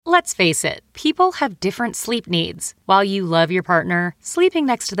Let's face it, people have different sleep needs. While you love your partner, sleeping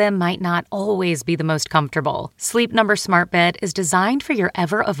next to them might not always be the most comfortable. Sleep Number Smart Bed is designed for your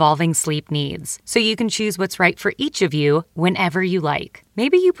ever-evolving sleep needs, so you can choose what's right for each of you whenever you like.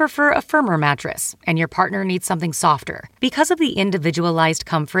 Maybe you prefer a firmer mattress, and your partner needs something softer. Because of the individualized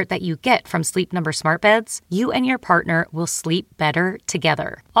comfort that you get from Sleep Number Smart Beds, you and your partner will sleep better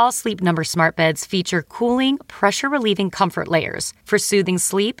together. All Sleep Number Smart Beds feature cooling, pressure-relieving comfort layers for soothing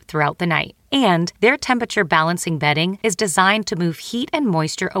sleep throughout the night. And their temperature balancing bedding is designed to move heat and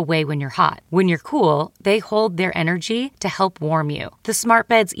moisture away when you're hot. When you're cool, they hold their energy to help warm you. The smart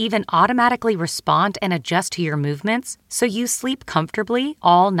beds even automatically respond and adjust to your movements, so you sleep comfortably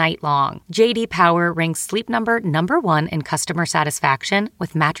all night long. J.D. Power ranks Sleep Number #1 in customer satisfaction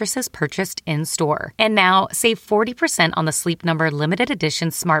with mattresses purchased in-store. And now, save 40% on the Sleep Number limited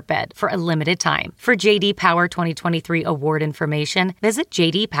edition smart bed for a limited time. For J.D. Power 2023 award information, visit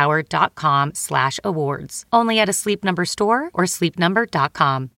jdpower.com/awards. Only at a Sleep Number store or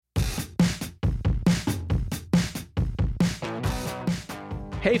sleepnumber.com.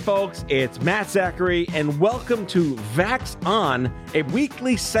 Hey folks, it's Matt Zachary, and welcome to Vax On, a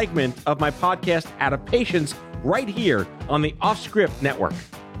weekly segment of my podcast Out of Patience, right here on the Offscript Network.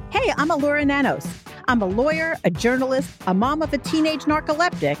 Hey, I'm Allura Nanos. I'm a lawyer, a journalist, a mom of a teenage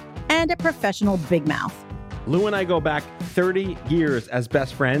narcoleptic, and a professional big mouth. Lou and I go back 30 years as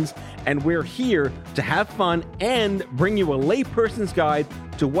best friends, and we're here to have fun and bring you a layperson's guide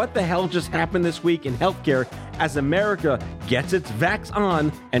to what the hell just happened this week in healthcare as America gets its vax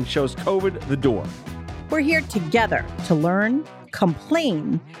on and shows COVID the door. We're here together to learn,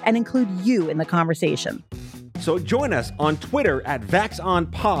 complain, and include you in the conversation. So join us on Twitter at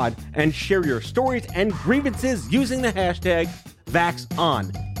VaxOnPod and share your stories and grievances using the hashtag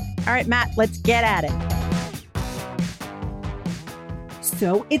VaxOn. All right, Matt, let's get at it.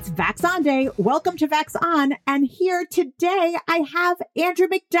 So it's Vax On Day. Welcome to Vax On. And here today, I have Andrew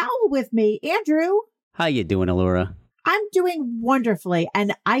McDowell with me. Andrew. How you doing, Allura? I'm doing wonderfully.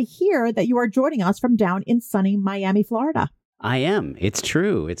 And I hear that you are joining us from down in sunny Miami, Florida. I am. It's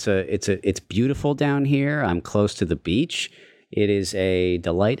true. It's beautiful down here. I'm close to the beach. It is a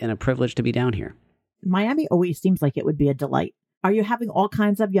delight and a privilege to be down here. Miami always seems like it would be a delight. Are you having all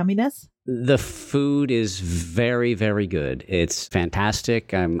kinds of yumminess? The food is very, very good. It's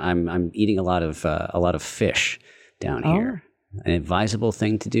fantastic. I'm eating a lot of fish down here. An advisable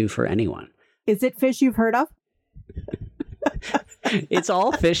thing to do for anyone. Is it fish you've heard of? It's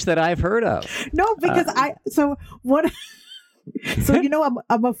all fish that I've heard of. No, because you know,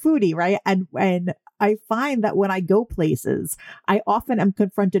 I'm a foodie, right? And I find that when I go places, I often am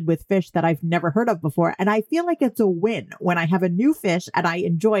confronted with fish that I've never heard of before. And I feel like it's a win when I have a new fish and I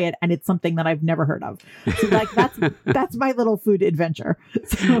enjoy it and it's something that I've never heard of. So like that's my little food adventure.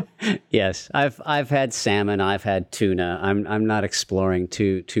 So. Yes, I've had salmon, I've had tuna. I'm not exploring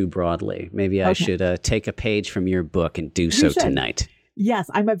too broadly. Maybe I should take a page from your book and do so tonight. Yes,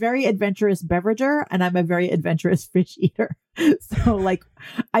 I'm a very adventurous beverager and I'm a very adventurous fish eater. So like,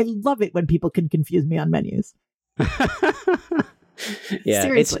 I love it when people can confuse me on menus. Yeah,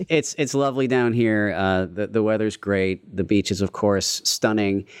 seriously. It's lovely down here. The weather's great. The beach is, of course,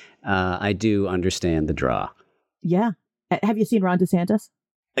 stunning. I do understand the draw. Yeah. Have you seen Ron DeSantis?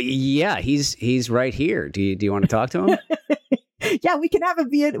 Yeah, he's right here. Do you want to talk to him? Yeah, we can have him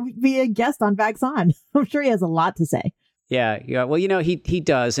be a guest on Vax On. I'm sure he has a lot to say. Yeah. Well, you know, he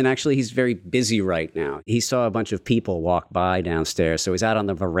does. And actually, he's very busy right now. He saw a bunch of people walk by downstairs. So he's out on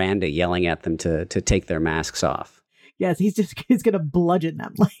the veranda yelling at them to take their masks off. Yes, he's going to bludgeon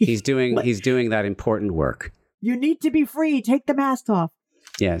them. He's doing that important work. You need to be free. Take the mask off.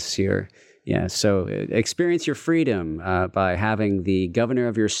 Yes, so experience your freedom by having the governor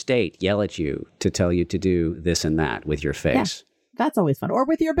of your state yell at you to tell you to do this and that with your face. Yeah, that's always fun. Or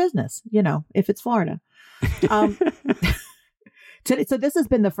with your business, you know, if it's Florida. So this has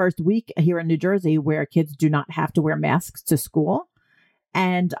been the first week here in New Jersey where kids do not have to wear masks to school.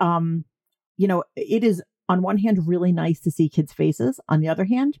 And, you know, it is on one hand really nice to see kids' faces. On the other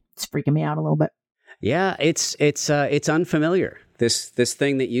hand, it's freaking me out a little bit. Yeah, it's unfamiliar. This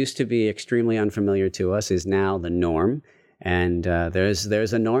thing that used to be extremely unfamiliar to us is now the norm. And there's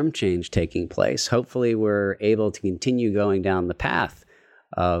a norm change taking place. Hopefully we're able to continue going down the path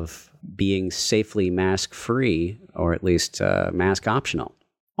of being safely mask-free, or at least mask-optional.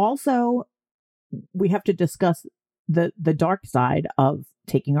 Also, we have to discuss the dark side of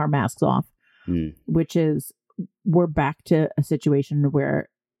taking our masks off, which is we're back to a situation where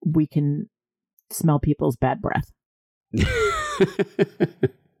we can smell people's bad breath.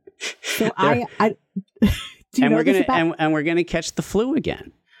 So we're gonna catch the flu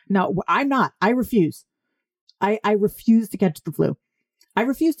again. No, I'm not. I refuse. I refuse to catch the flu. I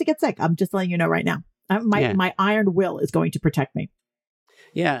refuse to get sick. I'm just letting you know right now. My iron will is going to protect me.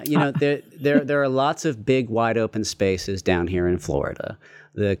 Yeah, you know, there are lots of big, wide open spaces down here in Florida.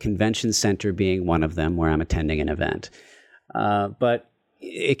 The convention center being one of them, where I'm attending an event. But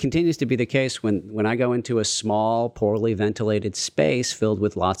it continues to be the case when I go into a small, poorly ventilated space filled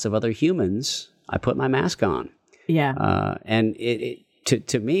with lots of other humans, I put my mask on. Yeah. And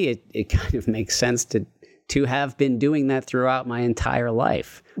to me, it kind of makes sense to have been doing that throughout my entire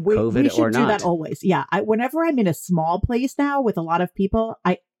life, COVID we should or not. do that always. Yeah. Whenever I'm in a small place now with a lot of people,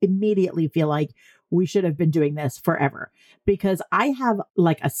 I immediately feel like we should have been doing this forever, because I have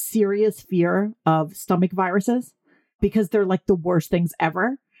like a serious fear of stomach viruses because they're like the worst things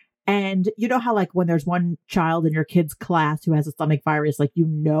ever. And you know how like when there's one child in your kid's class who has a stomach virus, like, you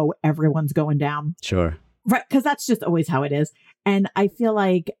know, everyone's going down. Sure. Right. Because that's just always how it is. And I feel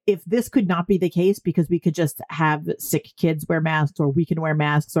like if this could not be the case, because we could just have sick kids wear masks, or we can wear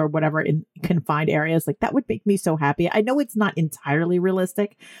masks or whatever in confined areas, like that would make me so happy. I know it's not entirely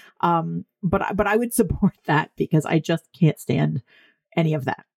realistic, but I would support that, because I just can't stand any of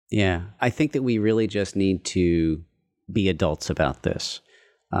that. Yeah. I think that we really just need to be adults about this.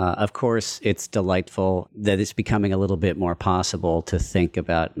 Of course, it's delightful that it's becoming a little bit more possible to think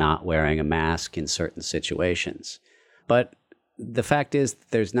about not wearing a mask in certain situations. But the fact is,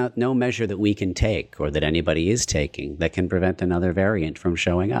 there's no measure that we can take, or that anybody is taking, that can prevent another variant from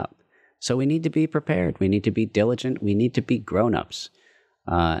showing up. So we need to be prepared. We need to be diligent. We need to be grown-ups.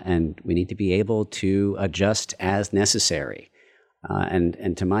 And we need to be able to adjust as necessary.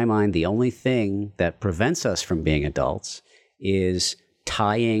 And to my mind, the only thing that prevents us from being adults is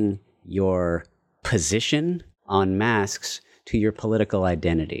tying your position on masks to your political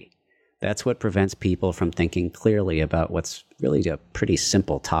identity. That's what prevents people from thinking clearly about what's really a pretty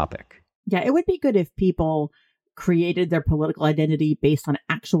simple topic. Yeah, it would be good if people created their political identity based on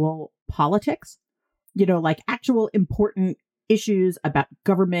actual politics, you know, like actual important issues about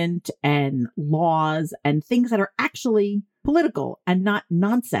government and laws and things that are actually political and not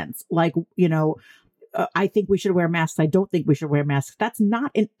nonsense. Like, you know, I think we should wear masks. I don't think we should wear masks. That's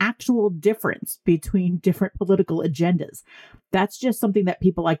not an actual difference between different political agendas. That's just something that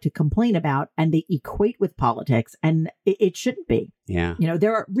people like to complain about, and they equate with politics, and it shouldn't be. Yeah. You know,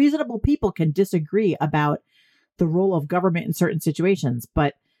 there are reasonable people can disagree about the role of government in certain situations,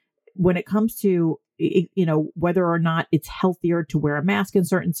 but when it comes to, you know, whether or not it's healthier to wear a mask in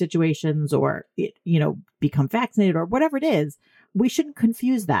certain situations, or, you know, become vaccinated or whatever it is, we shouldn't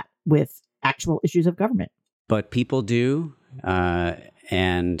confuse that with actual issues of government. But people do,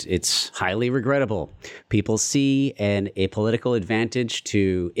 and it's highly regrettable. People see a political advantage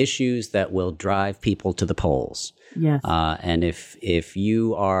to issues that will drive people to the polls. Yes. And if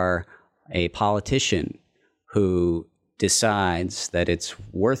you are a politician who decides that it's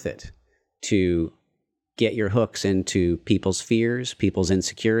worth it to get your hooks into people's fears, people's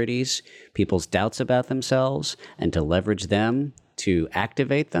insecurities, people's doubts about themselves, and to leverage them to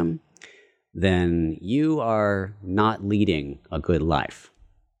activate them, then you are not leading a good life.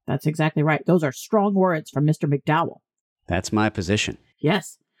 That's exactly right. Those are strong words from Mr. McDowell. That's my position.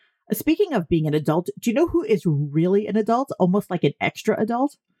 Yes. Speaking of being an adult, do you know who is really an adult? Almost like an extra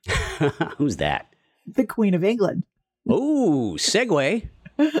adult? Who's that? The Queen of England. Oh, segue.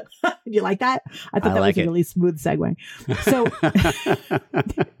 Do you like that? I thought that was a really smooth segue. So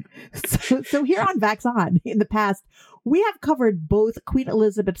here on Vax On, in the past, we have covered both Queen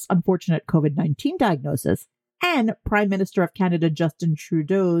Elizabeth's unfortunate COVID-19 diagnosis and Prime Minister of Canada Justin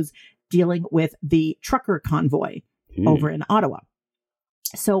Trudeau's dealing with the trucker convoy over in Ottawa.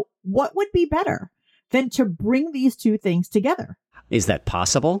 So what would be better than to bring these two things together? Is that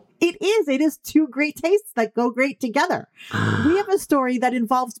possible? It is. It is two great tastes that go great together. We have a story that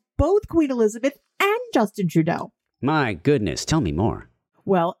involves both Queen Elizabeth and Justin Trudeau. My goodness. Tell me more.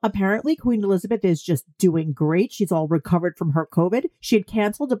 Well, apparently Queen Elizabeth is just doing great. She's all recovered from her COVID. She had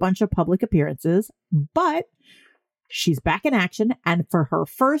canceled a bunch of public appearances, but she's back in action. And for her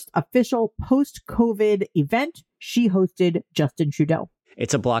first official post-COVID event, she hosted Justin Trudeau.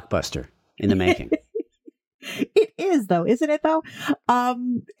 It's a blockbuster in the making. It is, though, isn't it, though? I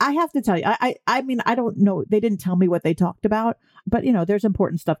have to tell you, I mean, I don't know. They didn't tell me what they talked about, but, you know, there's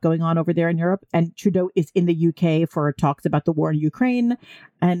important stuff going on over there in Europe. And Trudeau is in the UK for talks about the war in Ukraine.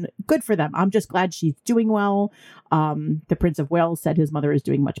 And good for them. I'm just glad she's doing well. The Prince of Wales said his mother is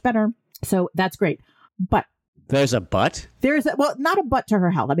doing much better. So that's great. But there's a but? Well, not a but to her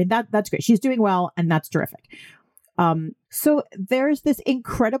health. I mean, that's great. She's doing well, and that's terrific. So there's this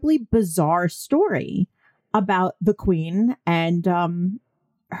incredibly bizarre story about the Queen and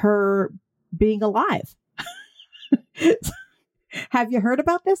her being alive. Have you heard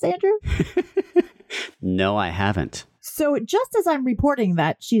about this, Andrew? No, I haven't. So just as I'm reporting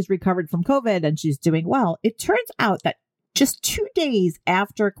that she's recovered from COVID and she's doing well, it turns out that just 2 days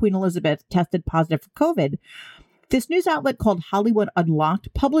after Queen Elizabeth tested positive for COVID, this news outlet called Hollywood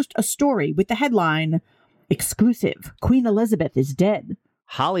Unlocked published a story with the headline, "Exclusive, Queen Elizabeth is dead."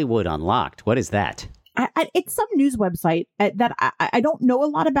 Hollywood Unlocked. What is that? It's some news website that I don't know a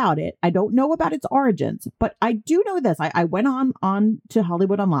lot about it. I don't know about its origins, but I do know this. I went on to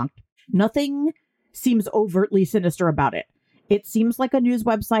Hollywood Unlocked. Nothing seems overtly sinister about it. It seems like a news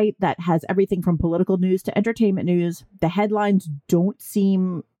website that has everything from political news to entertainment news. The headlines don't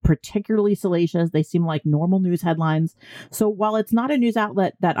seem particularly salacious. They seem like normal news headlines. So while it's not a news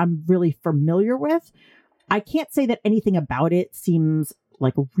outlet that I'm really familiar with, I can't say that anything about it seems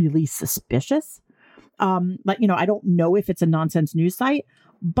like really suspicious. I don't know if it's a nonsense news site,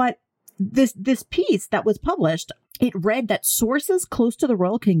 but this piece that was published, it read that sources close to the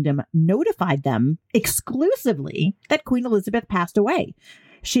royal kingdom notified them exclusively that Queen Elizabeth passed away.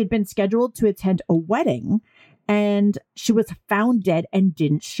 She had been scheduled to attend a wedding and she was found dead and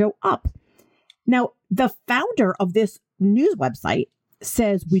didn't show up. Now, the founder of this news website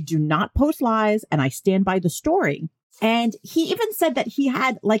says, "We do not post lies and I stand by the story." And he even said that he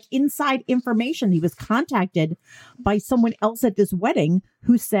had inside information. He was contacted by someone else at this wedding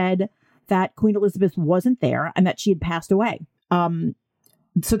who said that Queen Elizabeth wasn't there and that she had passed away.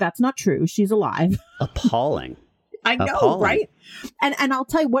 So that's not true. She's alive. Appalling. I know, Appalling. right? And I'll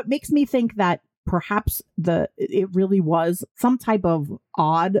tell you what makes me think that perhaps it really was some type of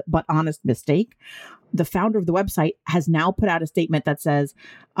odd but honest mistake. The founder of the website has now put out a statement that says,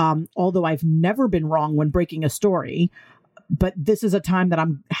 although I've never been wrong when breaking a story, but this is a time that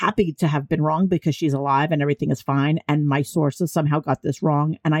I'm happy to have been wrong because she's alive and everything is fine. And my sources somehow got this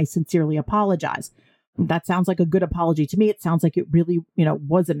wrong. And I sincerely apologize. That sounds like a good apology to me. It sounds like it really,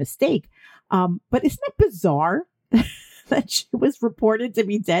 was a mistake. But isn't it bizarre that she was reported to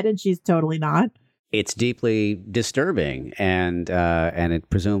be dead and she's totally not? It's deeply disturbing, and it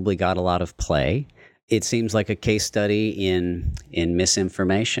presumably got a lot of play. It seems like a case study in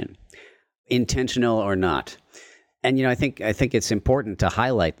misinformation, intentional or not. And I think it's important to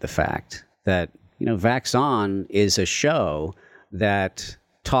highlight the fact that Vax On is a show that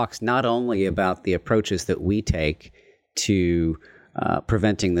talks not only about the approaches that we take to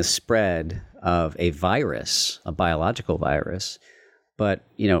preventing the spread of a virus, a biological virus, but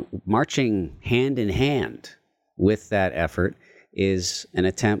marching hand in hand with that effort is an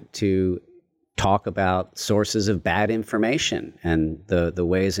attempt to talk about sources of bad information and the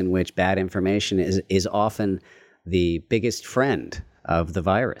ways in which bad information is often the biggest friend of the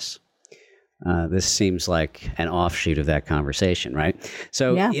virus. This seems like an offshoot of that conversation, right?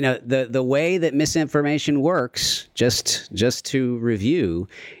 So, yeah. The way that misinformation works, just to review,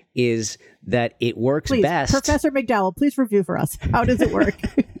 is that it works best. Professor McDowell, please review for us. How does it work?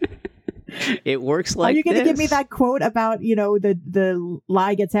 It works like Are you going to this. give me that quote about, the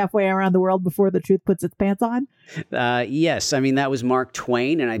lie gets halfway around the world before the truth puts its pants on? Yes. I mean, that was Mark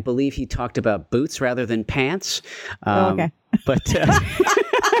Twain, and I believe he talked about boots rather than pants. Okay. But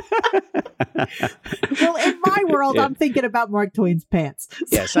well, in my world, I'm thinking about Mark Twain's pants.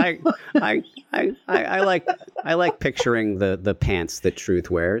 Yes, I like picturing the pants that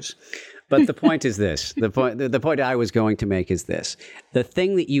truth wears. But the point is this. The point I was going to make is this. The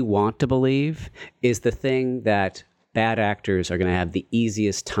thing that you want to believe is the thing that bad actors are going to have the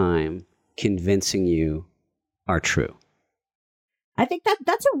easiest time convincing you are true. I think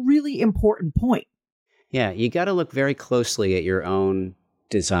that's a really important point. Yeah, you got to look very closely at your own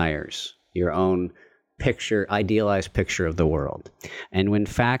desires, your own idealized picture of the world. And when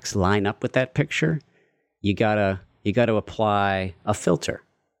facts line up with that picture, you got to apply a filter.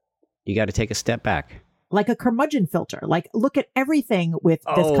 You got to take a step back. Like a curmudgeon filter. Like, look at everything with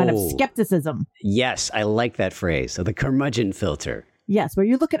this kind of skepticism. Yes, I like that phrase. So the curmudgeon filter. Yes, where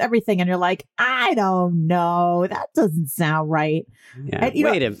you look at everything and you're like, I don't know. That doesn't sound right. Yeah.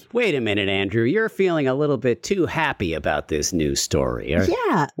 And, wait a minute, Andrew. You're feeling a little bit too happy about this news story.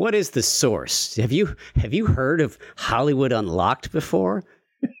 Yeah. What is the source? Have you heard of Hollywood Unlocked before?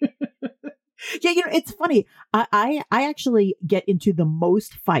 Yeah, it's funny. I actually get into the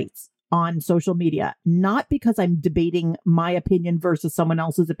most fights on social media, not because I'm debating my opinion versus someone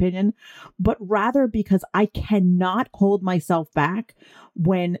else's opinion, but rather because I cannot hold myself back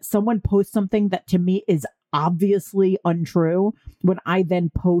when someone posts something that to me is obviously untrue, when I then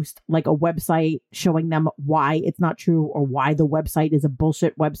post like a website showing them why it's not true or why the website is a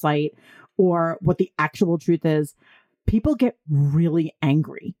bullshit website or what the actual truth is. people get really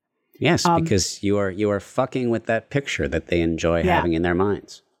angry. Yes, because you are fucking with that picture that they enjoy having in their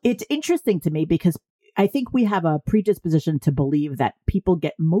minds. It's interesting to me because I think we have a predisposition to believe that people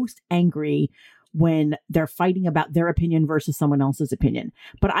get most angry when they're fighting about their opinion versus someone else's opinion.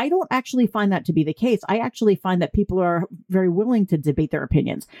 But I don't actually find that to be the case. I actually find that people are very willing to debate their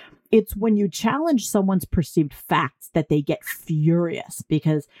opinions. It's when you challenge someone's perceived facts that they get furious,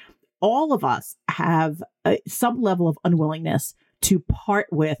 because all of us have some level of unwillingness to part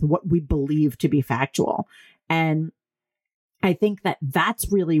with what we believe to be factual. And I think that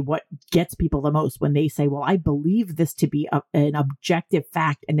that's really what gets people the most when they say, well, I believe this to be an objective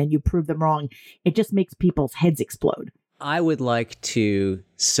fact, and then you prove them wrong. It just makes people's heads explode. I would like to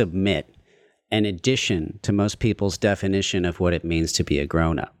submit an addition to most people's definition of what it means to be a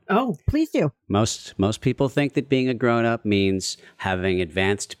grown-up. Oh, please do. Most people think that being a grown-up means having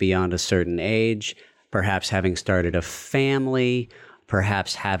advanced beyond a certain age, perhaps having started a family,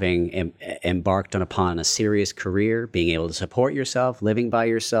 perhaps having embarked upon a serious career, being able to support yourself, living by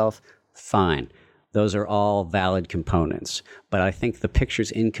yourself. Fine. Those are all valid components. But I think the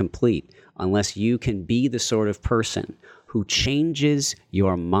picture's incomplete unless you can be the sort of person who changes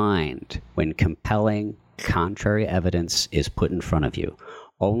your mind when compelling, contrary evidence is put in front of you.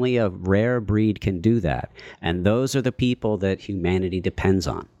 Only a rare breed can do that. And those are the people that humanity depends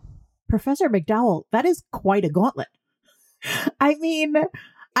on. Professor McDowell, that is quite a gauntlet. I mean,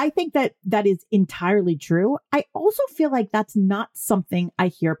 I think that is entirely true. I also feel like that's not something I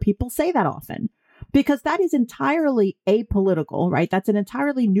hear people say that often, because that is entirely apolitical, right? That's an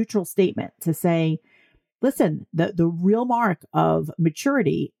entirely neutral statement to say, listen, the real mark of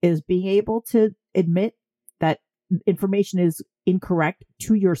maturity is being able to admit that information is incorrect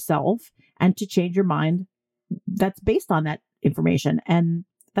to yourself and to change your mind that's based on that information. And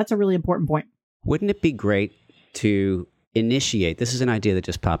that's a really important point. Wouldn't it be great to initiate, this is an idea that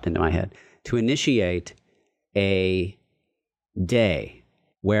just popped into my head, to initiate a day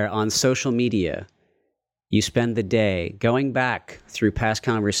where on social media you spend the day going back through past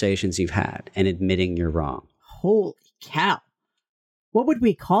conversations you've had and admitting you're wrong. Holy cow. What would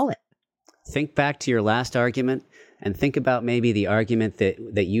we call it? Think back to your last argument and think about maybe the argument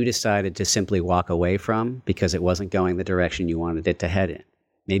that you decided to simply walk away from because it wasn't going the direction you wanted it to head in.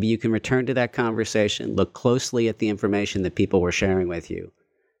 Maybe you can return to that conversation, look closely at the information that people were sharing with you,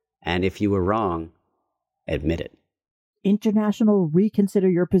 and if you were wrong, admit it. International Reconsider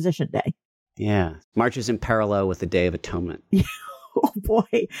Your Position Day. Yeah. Marches in parallel with the Day of Atonement. Oh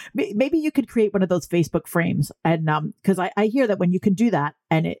boy. Maybe you could create one of those Facebook frames. And because I hear that when you can do that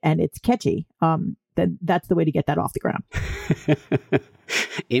and it's catchy, then that's the way to get that off the ground.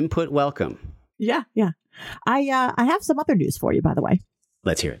 Input welcome. Yeah. I have some other news for you, by the way.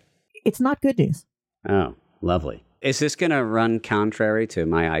 Let's hear it. It's not good news. Oh, lovely. Is this going to run contrary to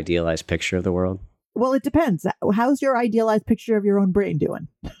my idealized picture of the world? Well, it depends. How's your idealized picture of your own brain doing?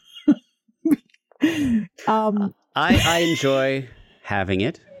 I enjoy having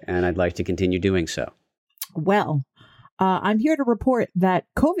it, and I'd like to continue doing so. Well, I'm here to report that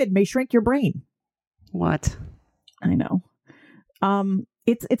COVID may shrink your brain. What? I know.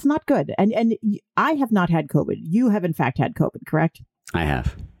 It's not good. And I have not had COVID. You have, in fact, had COVID, correct? I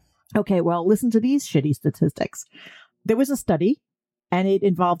have. Okay, well, listen to these shitty statistics. There was a study, and it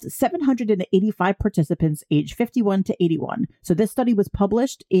involved 785 participants aged 51 to 81. So this study was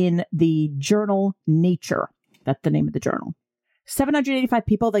published in the journal Nature. That's the name of the journal. 785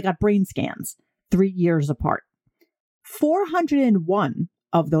 people, they got brain scans 3 years apart. 401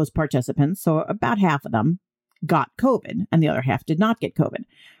 of those participants, so about half of them, got COVID, and the other half did not get COVID.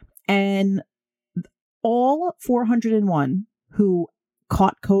 And all 401 who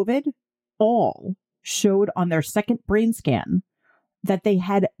caught COVID all showed on their second brain scan that they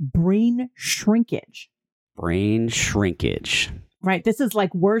had brain shrinkage. Brain shrinkage. Right. This is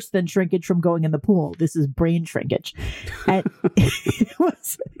like worse than shrinkage from going in the pool. This is brain shrinkage. And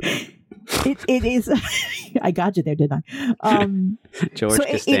it is. I got you there, didn't I? George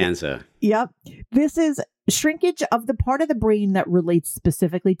Costanza. Yep. This is shrinkage of the part of the brain that relates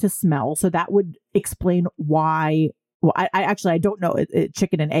specifically to smell. So that would explain why. Well, I don't know.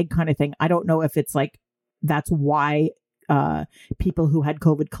 Chicken and egg kind of thing. I don't know if it's like that's why people who had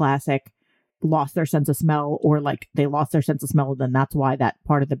COVID classic lost their sense of smell, or like they lost their sense of smell, and then that's why that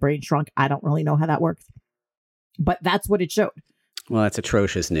part of the brain shrunk. I don't really know how that works, but that's what it showed. Well, that's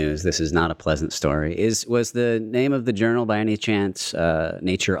atrocious news. This is not a pleasant story. Was the name of the journal by any chance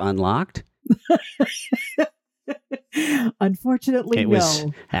Nature Unlocked? Unfortunately, it was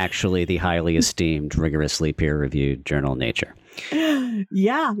actually the highly esteemed, rigorously peer-reviewed journal Nature.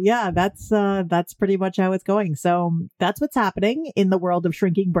 Yeah, that's pretty much how it's going. So that's what's happening in the world of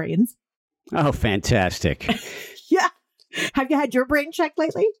shrinking brains. Oh, fantastic. Yeah. Have you had your brain checked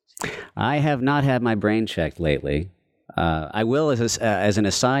lately? I have not had my brain checked lately. I will, as an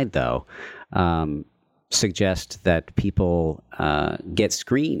aside, though, suggest that people get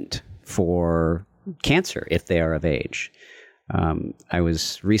screened for cancer if they are of age. I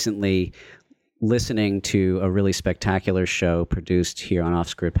was recently listening to a really spectacular show produced here on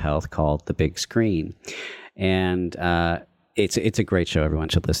Offscript Health called The Big Screen. And it's a great show. Everyone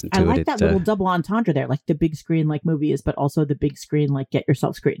should listen to it. I like that little double entendre there, like the big screen like movies, but also the big screen like get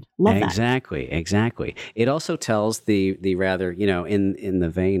yourself screened. Love that. Exactly. It also tells the rather, in the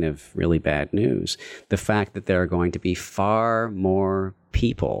vein of really bad news, the fact that there are going to be far more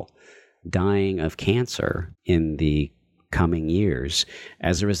people dying of cancer in the coming years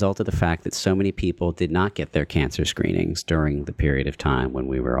as a result of the fact that so many people did not get their cancer screenings during the period of time when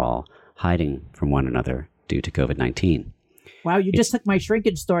we were all hiding from one another due to COVID-19. Wow, you just took my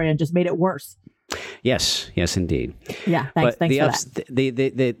shrinkage story and just made it worse. Yes, indeed. Yeah, thanks for that.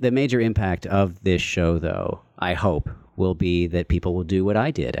 The major impact of this show, though, I hope, will be that people will do what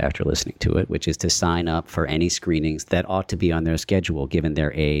I did after listening to it, which is to sign up for any screenings that ought to be on their schedule given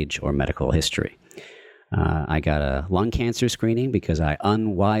their age or medical history. I got a lung cancer screening because I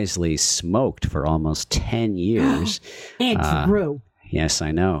unwisely smoked for almost 10 years. Andrew. Yes,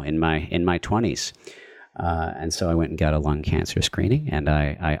 I know, in my 20s. And so I went and got a lung cancer screening, and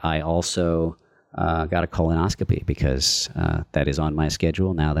I also got a colonoscopy because that is on my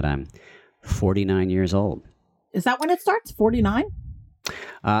schedule now that I'm 49 years old. Is that when it starts? 49?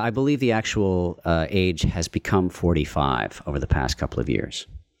 I believe the actual age has become 45 over the past couple of years.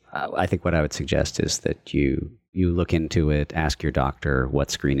 I think what I would suggest is that you look into it, ask your doctor what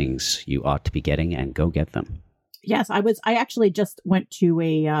screenings you ought to be getting, and go get them. Yes, I actually just went to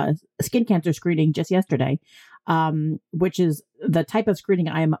a skin cancer screening just yesterday, which is the type of screening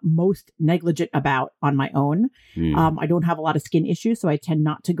I am most negligent about on my own. I don't have a lot of skin issues, so I tend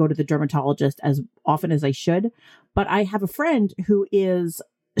not to go to the dermatologist as often as I should. But I have a friend who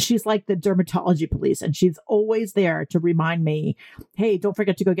she's like the dermatology police, and she's always there to remind me, hey, don't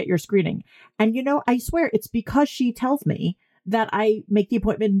forget to go get your screening. And, I swear it's because she tells me that I make the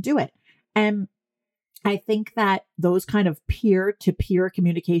appointment and do it. And I think that those kind of peer-to-peer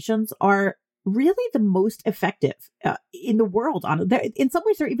communications are really the most effective in the world. In some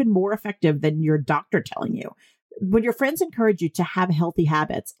ways, they're even more effective than your doctor telling you. When your friends encourage you to have healthy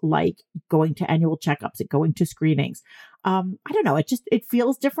habits, like going to annual checkups and going to screenings, I don't know, it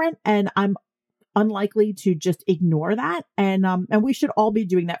feels different, and I'm unlikely to just ignore that. And we should all be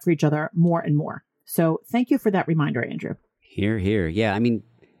doing that for each other more and more. So thank you for that reminder, Andrew. Hear, hear. Yeah, I mean,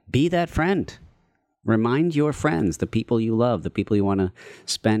 be that friend. Remind your friends, the people you love, the people you want to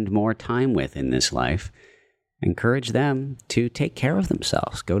spend more time with in this life. Encourage them to take care of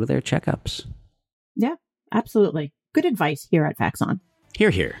themselves. Go to their checkups. Yeah, absolutely. Good advice here at Facts On.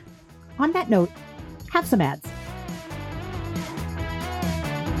 Hear, hear. On that note, have some ads.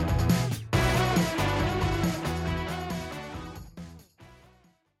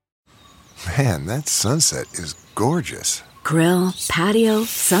 Man, that sunset is gorgeous. Grill, patio,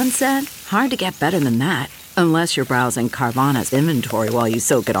 sunset. Hard to get better than that. Unless you're browsing Carvana's inventory while you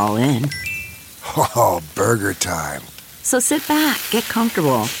soak it all in. Oh, burger time. So sit back, get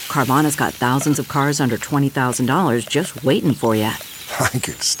comfortable. Carvana's got thousands of cars under $20,000 just waiting for you. I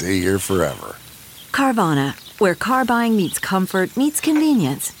could stay here forever. Carvana, where car buying meets comfort, meets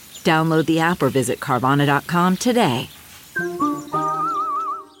convenience. Download the app or visit Carvana.com today.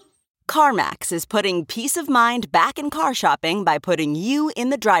 CarMax is putting peace of mind back in car shopping by putting you in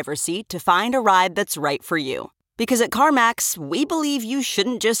the driver's seat to find a ride that's right for you. Because at CarMax, we believe you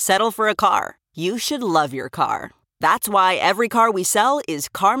shouldn't just settle for a car. You should love your car. That's why every car we sell is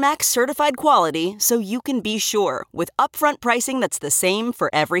CarMax certified quality, so you can be sure with upfront pricing that's the same for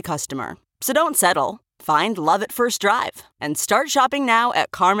every customer. So don't settle. Find love at first drive and start shopping now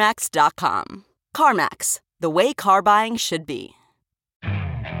at CarMax.com. CarMax, the way car buying should be.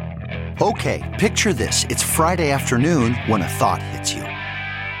 Okay, picture this. It's Friday afternoon when a thought hits you.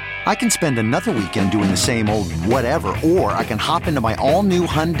 I can spend another weekend doing the same old whatever, or I can hop into my all-new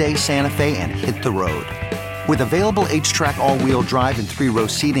Hyundai Santa Fe and hit the road. With available H-Track all-wheel drive and 3-row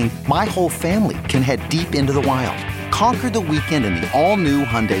seating, my whole family can head deep into the wild. Conquer the weekend in the all-new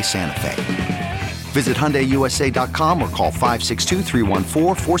Hyundai Santa Fe. Visit HyundaiUSA.com or call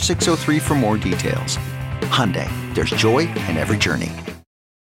 562-314-4603 for more details. Hyundai, there's joy in every journey.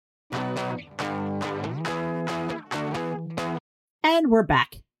 And we're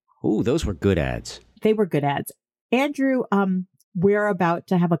back. Ooh, those were good ads. They were good ads. Andrew, we're about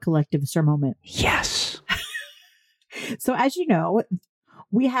to have a collective Sir moment. Yes. So as you know,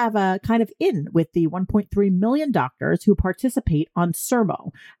 we have a kind of in with the 1.3 million doctors who participate on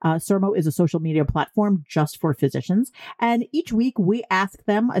Sermo. Sermo is a social media platform just for physicians. And each week we ask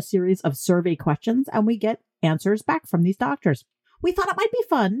them a series of survey questions and we get answers back from these doctors. We thought it might be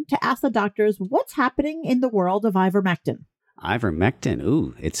fun to ask the doctors what's happening in the world of ivermectin. Ivermectin.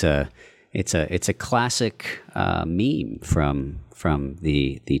 Ooh, it's a classic meme from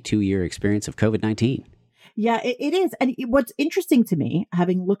the 2-year experience of COVID-19. Yeah, it is. And what's interesting to me,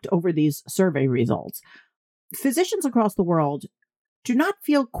 having looked over these survey results, physicians across the world do not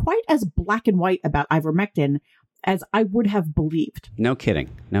feel quite as black and white about ivermectin as I would have believed. No kidding.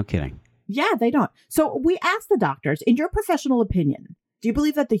 No kidding. Yeah, they don't. So we asked the doctors, in your professional opinion, do you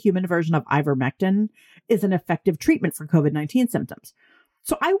believe that the human version of ivermectin is an effective treatment for COVID-19 symptoms?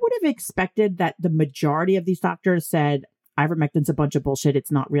 So I would have expected that the majority of these doctors said ivermectin's a bunch of bullshit.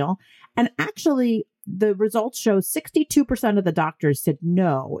 It's not real. And actually, the results show 62% of the doctors said,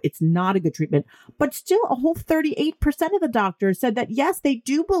 no, it's not a good treatment. But still, a whole 38% of the doctors said that, yes, they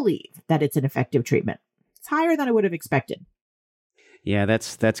do believe that it's an effective treatment. It's higher than I would have expected. Yeah,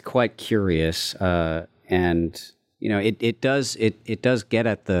 that's quite curious. And, you know, it does get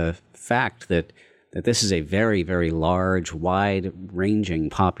at the fact that this is a very, very large, wide-ranging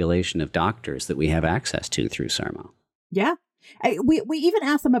population of doctors that we have access to through Sermo. Yeah. We even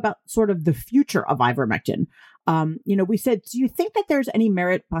asked them about sort of the future of ivermectin. We said, do you think that there's any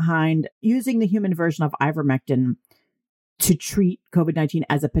merit behind using the human version of ivermectin to treat COVID-19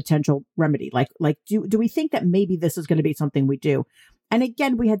 as a potential remedy? Like, do we think that maybe this is going to be something we do? And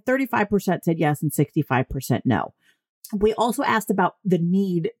again, we had 35% said yes and 65% no. We also asked about the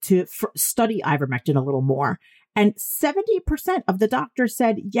need to study ivermectin a little more. And 70% of the doctors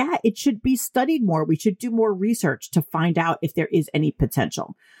said, yeah, it should be studied more. We should do more research to find out if there is any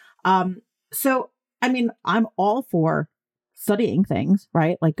potential. So, I mean, I'm all for studying things,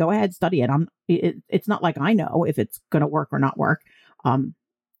 right? Like, go ahead, study it. It's not like I know if it's going to work or not work.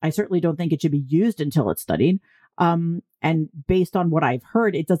 I certainly don't think it should be used until it's studied. And based on what I've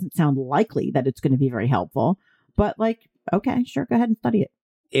heard, it doesn't sound likely that it's going to be very helpful. But like, okay, sure, go ahead and study it.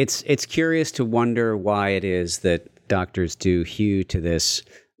 It's curious to wonder why it is that doctors do hew to this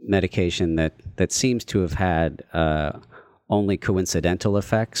medication that seems to have had only coincidental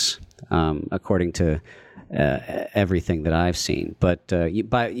effects, according to everything that I've seen. But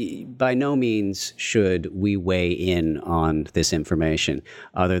by no means should we weigh in on this information,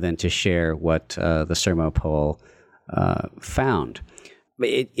 other than to share what the Sermo poll found.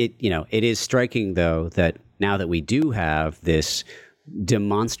 It is striking, though, that now that we do have this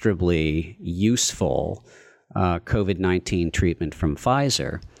demonstrably useful COVID-19 treatment from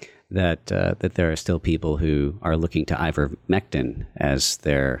Pfizer, that there are still people who are looking to ivermectin as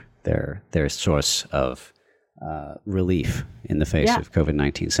their source of relief in the face of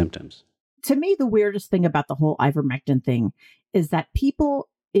COVID-19 symptoms. To me, the weirdest thing about the whole ivermectin thing is that people,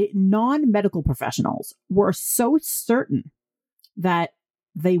 non-medical professionals, were so certain that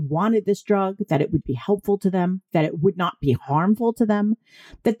they wanted this drug, that it would be helpful to them, that it would not be harmful to them,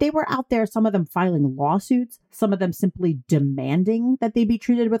 that they were out there, some of them filing lawsuits, some of them simply demanding that they be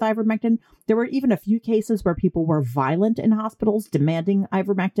treated with ivermectin. There were even a few cases where people were violent in hospitals demanding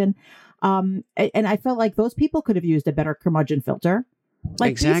ivermectin. And I felt like those people could have used a better curmudgeon filter.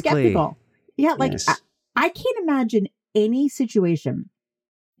 Like, exactly. Be skeptical. Yeah, like, yes. I can't imagine any situation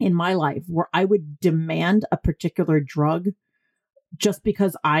in my life where I would demand a particular drug just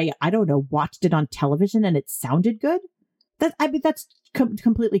because I don't know, watched it on television and it sounded good. That's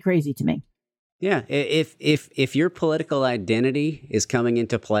completely crazy to me. Yeah, if your political identity is coming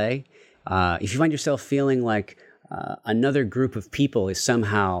into play, if you find yourself feeling like another group of people is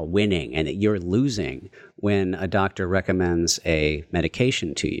somehow winning and that you're losing when a doctor recommends a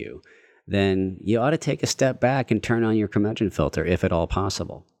medication to you, then you ought to take a step back and turn on your curmudgeon filter, if at all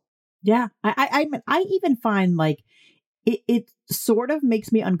possible. Yeah, I even find like it sort of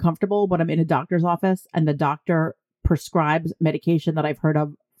makes me uncomfortable when I'm in a doctor's office and the doctor prescribes medication that I've heard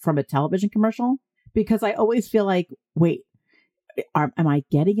of from a television commercial, because I always feel like, wait, am I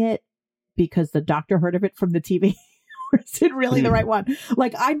getting it because the doctor heard of it from the TV? Or is it really the right one?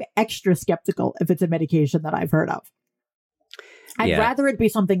 Like, I'm extra skeptical if it's a medication that I've heard of. I'd rather it be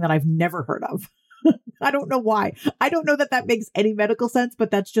something that I've never heard of. I don't know why. I don't know that makes any medical sense, but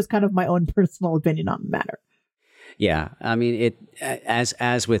that's just kind of my own personal opinion on the matter. Yeah, I mean,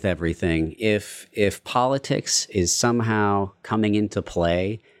 as with everything, if politics is somehow coming into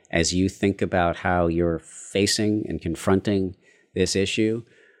play as you think about how you're facing and confronting this issue,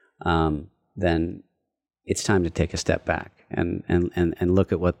 then it's time to take a step back and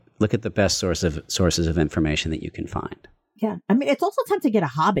look at the best sources of information that you can find. Yeah. I mean, it's also time to get a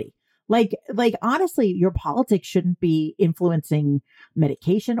hobby. Like honestly, your politics shouldn't be influencing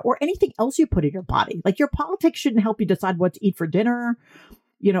medication or anything else you put in your body. Like your politics shouldn't help you decide what to eat for dinner,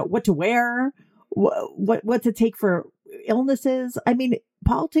 what to wear, what to take for illnesses. I mean,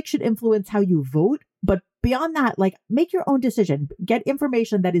 politics should influence how you vote, but beyond that, like make your own decision. Get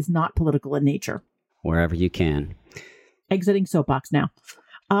information that is not political in nature. Wherever you can. Exiting soapbox now.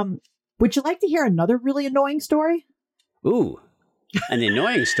 Would you like to hear another really annoying story? Ooh, an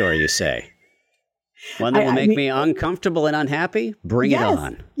annoying story, you say? One that will make me uncomfortable and unhappy? Bring it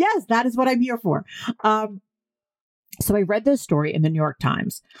on. Yes, that is what I'm here for. So I read this story in the New York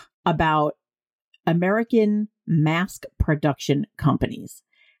Times about American mask production companies.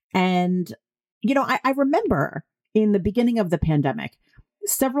 And, I remember in the beginning of the pandemic,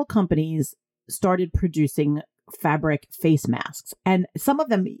 several companies started producing fabric face masks. And some of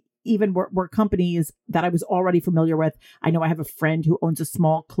them even were companies that I was already familiar with. I know I have a friend who owns a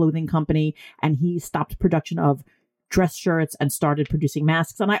small clothing company, and he stopped production of dress shirts and started producing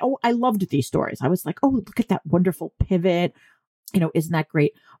masks. And I loved these stories. I was like, oh, look at that wonderful pivot. Isn't that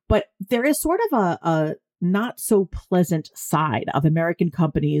great? But there is sort of a not so pleasant side of American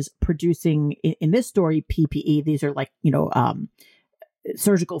companies producing, in this story, PPE. These are like,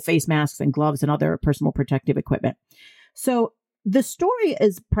 surgical face masks and gloves and other personal protective equipment. So the story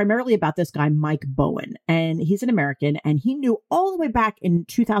is primarily about this guy, Mike Bowen, and he's an American, and he knew all the way back in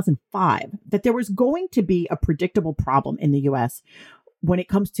 2005 that there was going to be a predictable problem in the US when it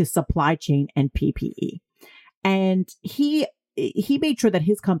comes to supply chain and PPE. And he made sure that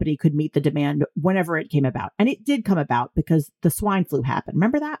his company could meet the demand whenever it came about. And it did come about because the swine flu happened.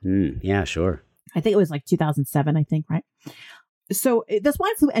 Remember that? Yeah, sure. I think it was like 2007, right? So the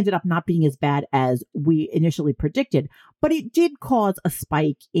swine flu ended up not being as bad as we initially predicted, but it did cause a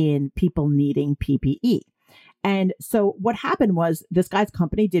spike in people needing PPE. And so what happened was this guy's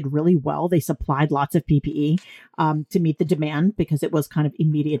company did really well. They supplied lots of PPE to meet the demand because it was kind of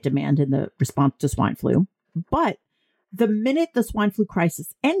immediate demand in the response to swine flu. But the minute the swine flu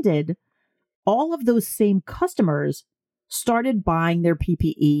crisis ended, all of those same customers started buying their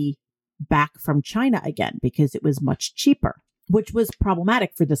PPE back from China again because it was much cheaper, which was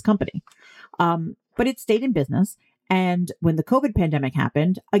problematic for this company. But it stayed in business. And when the COVID pandemic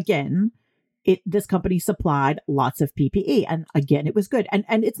happened, again, this company supplied lots of PPE. And again, it was good. And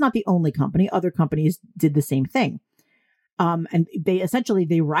it's not the only company. Other companies did the same thing. And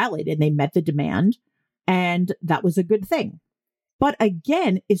they rallied and they met the demand. And that was a good thing. But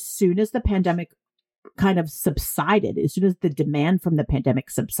again, as soon as the pandemic kind of subsided, as soon as the demand from the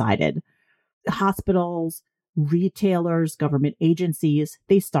pandemic subsided, hospitals, retailers, government agencies,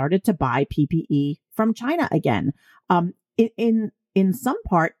 they started to buy PPE from China again. In some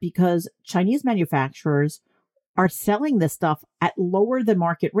part because Chinese manufacturers are selling this stuff at lower than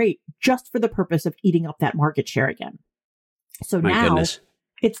market rate just for the purpose of eating up that market share again. So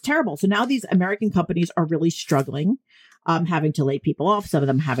it's terrible. So now these American companies are really struggling, having to lay people off, some of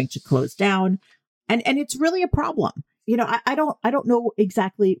them having to close down. And it's really a problem. I don't know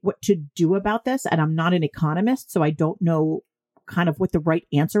exactly what to do about this. And I'm not an economist, so I don't know kind of what the right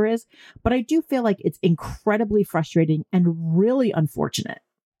answer is. But I do feel like it's incredibly frustrating and really unfortunate.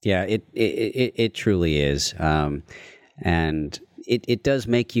 Yeah, it truly is. And it does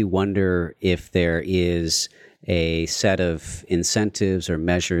make you wonder if there is a set of incentives or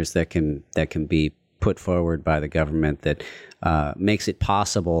measures that can be put forward by the government that makes it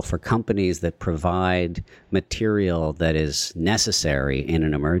possible for companies that provide material that is necessary in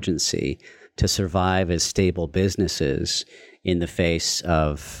an emergency to survive as stable businesses in the face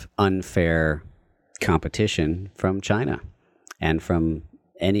of unfair competition from China and from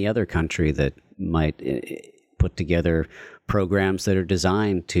any other country that might put together programs that are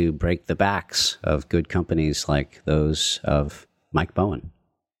designed to break the backs of good companies like those of Mike Bowen.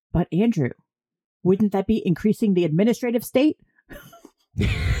 But Andrew, wouldn't that be increasing the administrative state?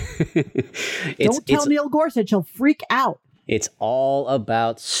 Don't tell Neil Gorsuch, he'll freak out. It's all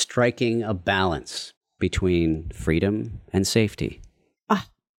about striking a balance between freedom and safety.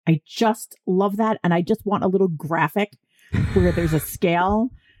 I just love that. And I just want a little graphic where there's a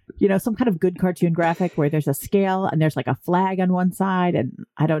scale, some kind of good cartoon graphic where there's a scale and there's like a flag on one side and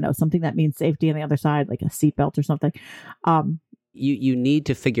I don't know, something that means safety on the other side, like a seatbelt or something. You need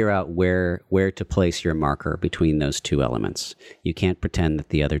to figure out where to place your marker between those two elements. You can't pretend that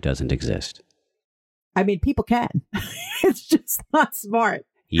the other doesn't exist. I mean, people can. It's just not smart.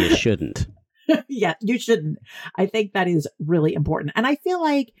 You shouldn't. Yeah, you shouldn't. I think that is really important. And I feel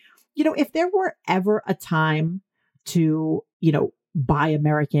like if there were ever a time to, buy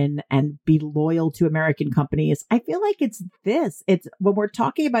American and be loyal to American companies, I feel like it's this. It's when we're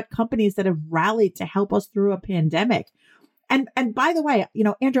talking about companies that have rallied to help us through a pandemic. And by the way,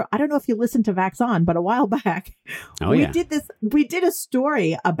 Andrew, I don't know if you listened to Vax On, but a while back, we did a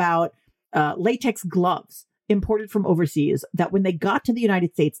story about latex gloves imported from overseas that when they got to the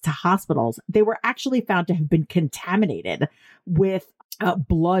United States to hospitals, they were actually found to have been contaminated with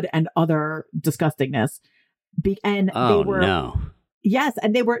blood and other disgustingness. Yes,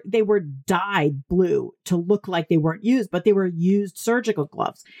 and they were dyed blue to look like they weren't used, but they were used surgical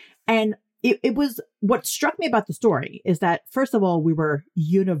gloves. And it was, what struck me about the story is that, first of all, we were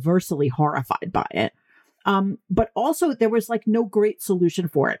universally horrified by it. But also there was like no great solution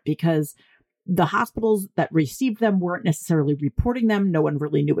for it because the hospitals that received them weren't necessarily reporting them. No one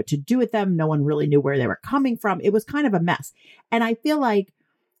really knew what to do with them. No one really knew where they were coming from. It was kind of a mess. And I feel like,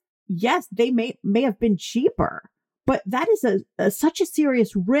 yes, they may have been cheaper, but that is such a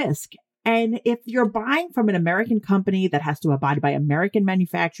serious risk. And if you're buying from an American company that has to abide by American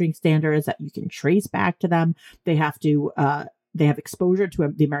manufacturing standards that you can trace back to them, they have exposure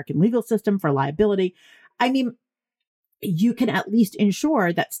to the American legal system for liability. I mean, you can at least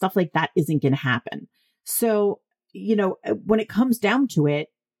ensure that stuff like that isn't going to happen. So, when it comes down to it,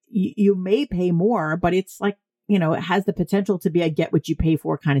 you may pay more, but it's like, it has the potential to be a get what you pay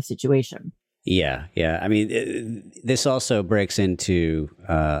for kind of situation. Yeah. I mean, this also breaks into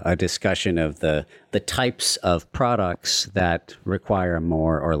a discussion of the types of products that require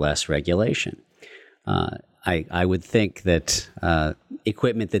more or less regulation. I would think that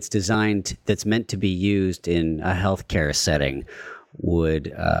equipment that's meant to be used in a healthcare setting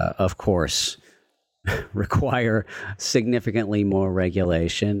would, of course, require significantly more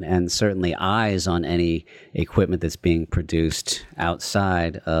regulation and certainly eyes on any equipment that's being produced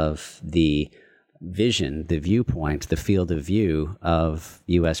outside of the vision, the viewpoint, the field of view of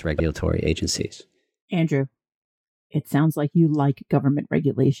U.S. regulatory agencies. Andrew, it sounds like you like government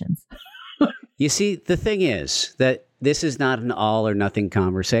regulations. You see, the thing is that this is not an all or nothing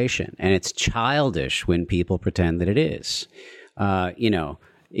conversation, and it's childish when people pretend that it is.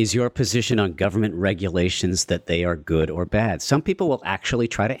 Is your position on government regulations that they are good or bad? Some people will actually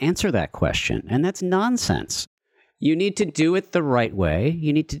try to answer that question, and that's nonsense. You need to do it the right way.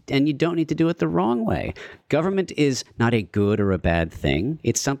 And you don't need to do it the wrong way. Government is not a good or a bad thing.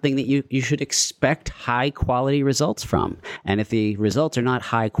 It's something that you should expect high quality results from. And if the results are not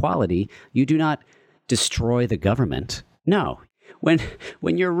high quality, you do not destroy the government. No. When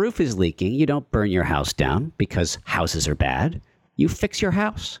your roof is leaking, you don't burn your house down because houses are bad. You fix your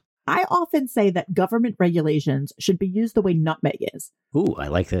house. I often say that government regulations should be used the way nutmeg is. Ooh, I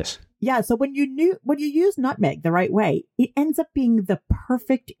like this. Yeah, so when you use nutmeg the right way, it ends up being the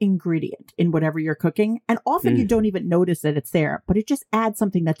perfect ingredient in whatever you're cooking. And often you don't even notice that it's there, but it just adds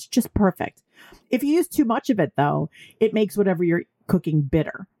something that's just perfect. If you use too much of it, though, it makes whatever you're cooking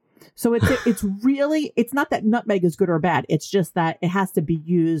bitter. So it's not that nutmeg is good or bad. It's just that it has to be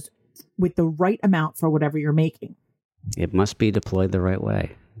used with the right amount for whatever you're making. It must be deployed the right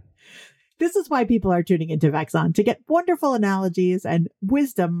way. This is why people are tuning into Vax On, to get wonderful analogies and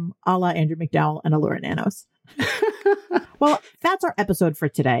wisdom a la Andrew McDowell and Allura Nanos. Well, that's our episode for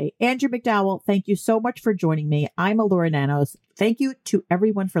today. Andrew McDowell, thank you so much for joining me. I'm Allura Nanos. Thank you to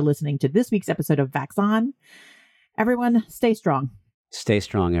everyone for listening to this week's episode of Vax On. Everyone, stay strong. Stay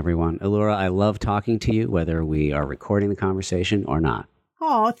strong, everyone. Allura, I love talking to you, whether we are recording the conversation or not.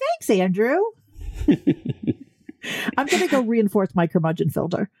 Oh, thanks, Andrew. I'm going to go reinforce my curmudgeon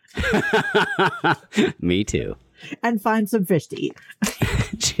filter. Me too. And find some fish to eat.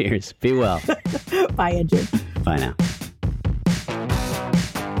 Cheers. Be well. Bye, Andrew. Bye now.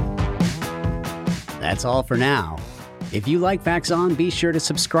 That's all for now. If you like Vax On, be sure to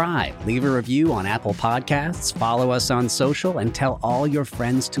subscribe, leave a review on Apple Podcasts, follow us on social, and tell all your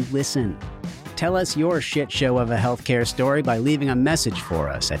friends to listen. Tell us your shit show of a healthcare story by leaving a message for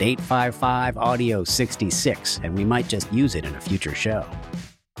us at 855-AUDIO-66, and we might just use it in a future show.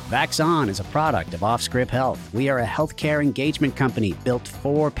 Vax On is a product of Offscript Health. We are a healthcare engagement company built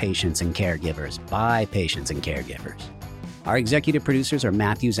for patients and caregivers by patients and caregivers. Our executive producers are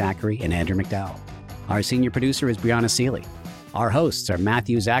Matthew Zachary and Andrew McDowell. Our senior producer is Brianna Seeley. Our hosts are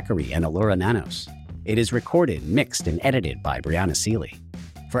Matthew Zachary and Allura Nanos. It is recorded, mixed, and edited by Brianna Seeley.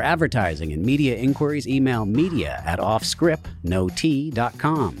 For advertising and media inquiries, email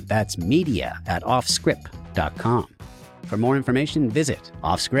media@offscript.com. That's media@offscript.com. For more information, visit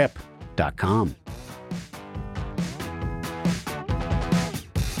offscript.com.